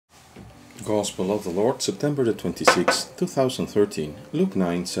Gospel of the Lord, September the 26th, 2013, Luke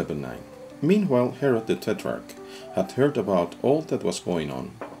 9:7-9. Meanwhile, Herod the Tetrarch had heard about all that was going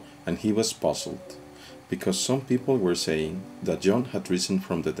on, and he was puzzled, because some people were saying that John had risen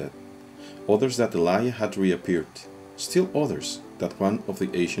from the dead, others that Elijah had reappeared, still others that one of the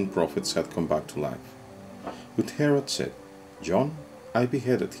ancient prophets had come back to life. But Herod said, "John, I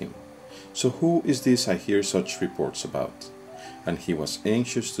beheaded him. So who is this I hear such reports about?" And he was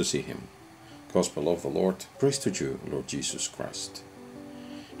anxious to see him. Gospel of the Lord, praise to you, Lord Jesus Christ.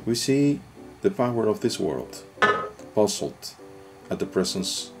 We see the power of this world puzzled at the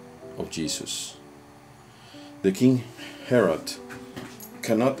presence of Jesus. The King Herod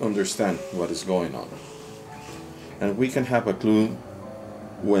cannot understand what is going on. And we can have a clue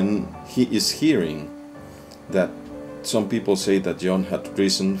when he is hearing that some people say that John had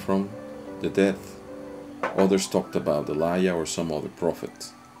risen from the dead. Others talked about Elijah or some other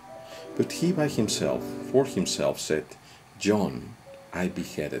prophet. But he by himself, for himself, said, "John, I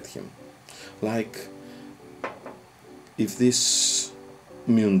beheaded him." Like if this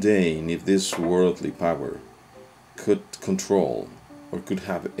mundane, if this worldly power could control or could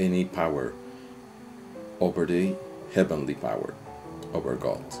have any power over the heavenly power, over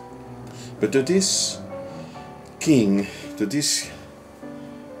God. But to this king, to this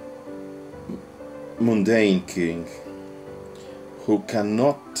mundane king, who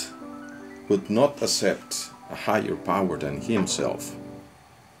would not accept a higher power than himself,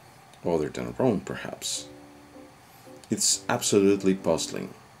 other than Rome perhaps, it's absolutely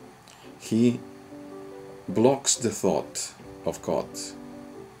puzzling. He blocks the thought of God.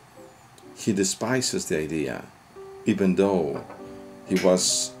 He despises the idea, even though he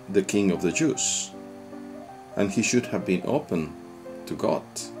was the king of the Jews, and he should have been open to God.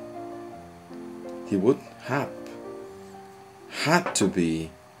 He would have had to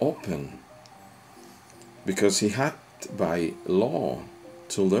be open, because he had by law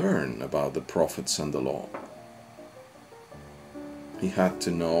to learn about the prophets and the law. He had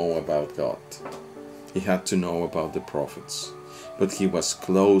to know about God. He had to know about the prophets. But he was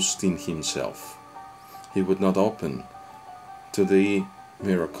closed in himself. He would not open to the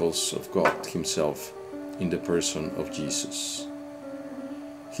miracles of God himself in the person of Jesus.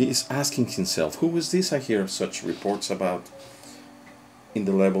 He is asking himself, who is this I hear such reports about in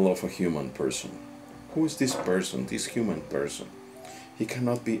the level of a human person? Who is this person, this human person? He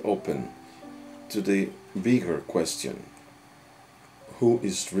cannot be open to the bigger question. Who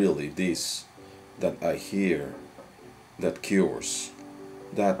is really this that I hear, that cures,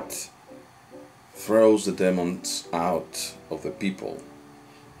 that throws the demons out of the people,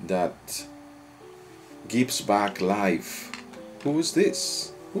 that gives back life? Who is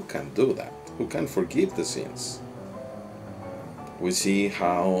this? Who can do that? Who can forgive the sins? We see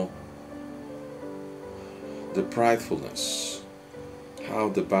how the pridefulness, how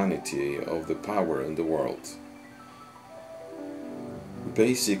the vanity of the power in the world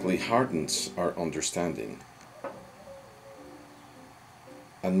basically hardens our understanding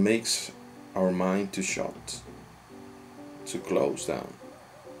and makes our mind to shut, to close down,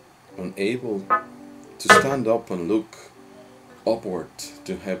 unable to stand up and look upward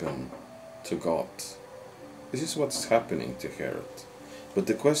to heaven, to God. This is what's happening to Herod. But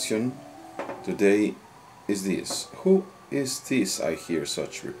the question today is this: who is this I hear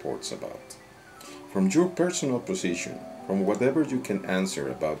such reports about? From your personal position, from whatever you can answer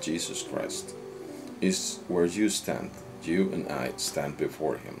about Jesus Christ, is where you stand. You and I stand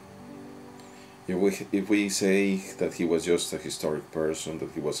before him. If we say that he was just a historic person,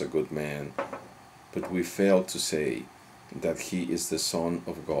 that he was a good man, but we fail to say that he is the Son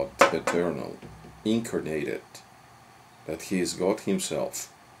of God, eternal, incarnated, that he is God himself,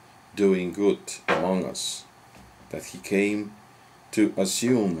 doing good among us, that he came to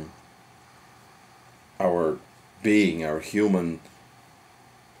assume our being, our human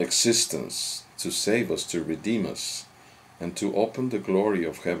existence, to save us, to redeem us, and to open the glory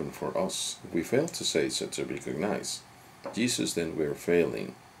of heaven for us. If we fail to say so, to recognize Jesus, then we're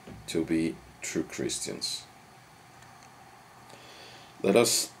failing to be true Christians. Let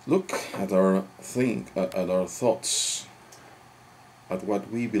us look at our thoughts, at what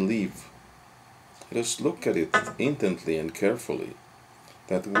we believe. Let us look at it intently and carefully,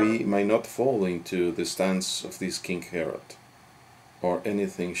 that we may not fall into the stance of this King Herod, or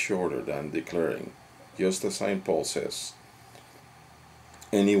anything shorter than declaring, just as St. Paul says,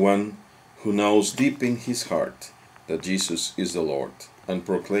 anyone who knows deep in his heart that Jesus is the Lord, and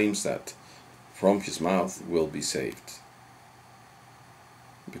proclaims that from his mouth, will be saved.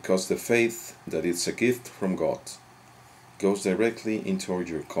 Because the faith that it's a gift from God goes directly into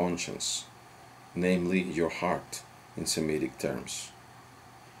your conscience, namely your heart in Semitic terms.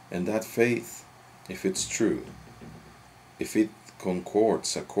 And that faith, if it's true, if it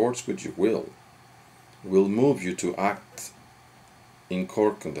accords with your will move you to act in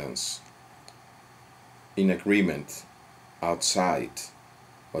concordance, in agreement, outside.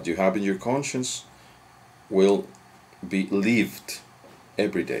 What you have in your conscience will be lived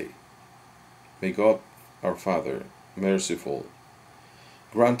every day. May God, our Father, merciful,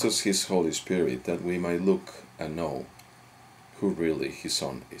 grant us His Holy Spirit that we might look and know who really His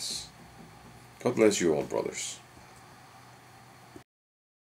Son is. God bless you all, brothers.